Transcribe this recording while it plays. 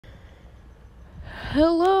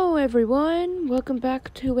Hello everyone, welcome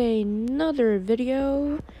back to another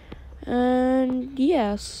video. And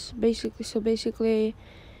yes, basically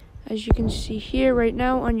as you can see here right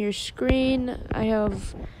now on your screen, I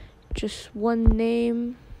have just one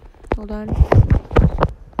name. Hold on.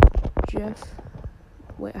 Jeff.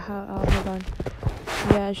 Wait, hold on.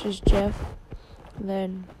 Yeah, it's just Jeff.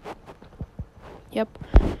 Then yep.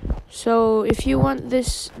 So if you want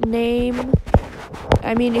this name,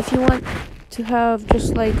 if you want to have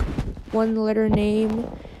just like one letter name,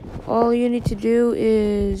 all you need to do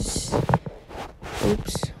is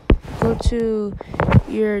go to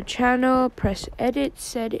your channel, press edit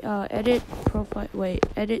channel,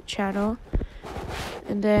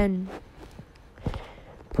 and then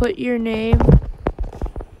put your name.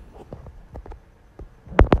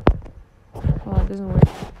 Oh, it doesn't work.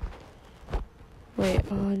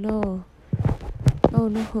 Wait, no. Oh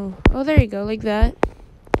no. Oh, there you go, like that.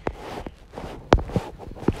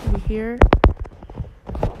 Here,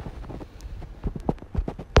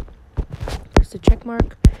 press the check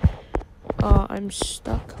mark. I'm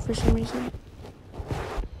stuck for some reason.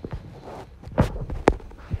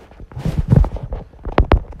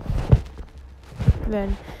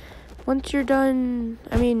 Then once you're done,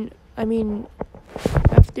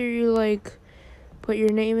 after you like put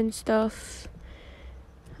your name and stuff,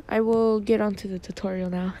 I will get onto the tutorial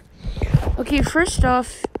now. Okay, first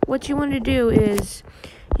off, what you want to do is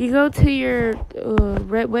you go to your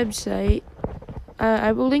website.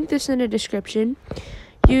 I will link this in the description.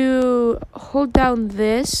 You hold down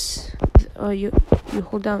this. You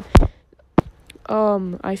hold down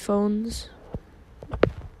iPhones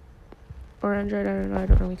or Android. I don't know. I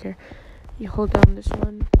don't really care. You hold down this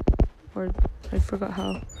one, or I forgot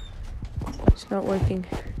how. It's not working,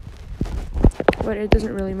 but it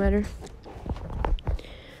doesn't really matter.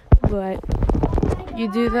 But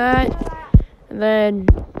you do that, and then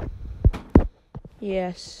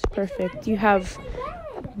yes, perfect. You have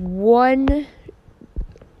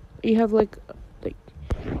like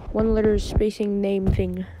one letter spacing name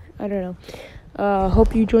thing. I don't know.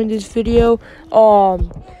 Hope you enjoyed this video.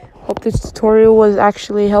 Hope this tutorial was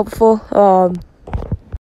actually helpful.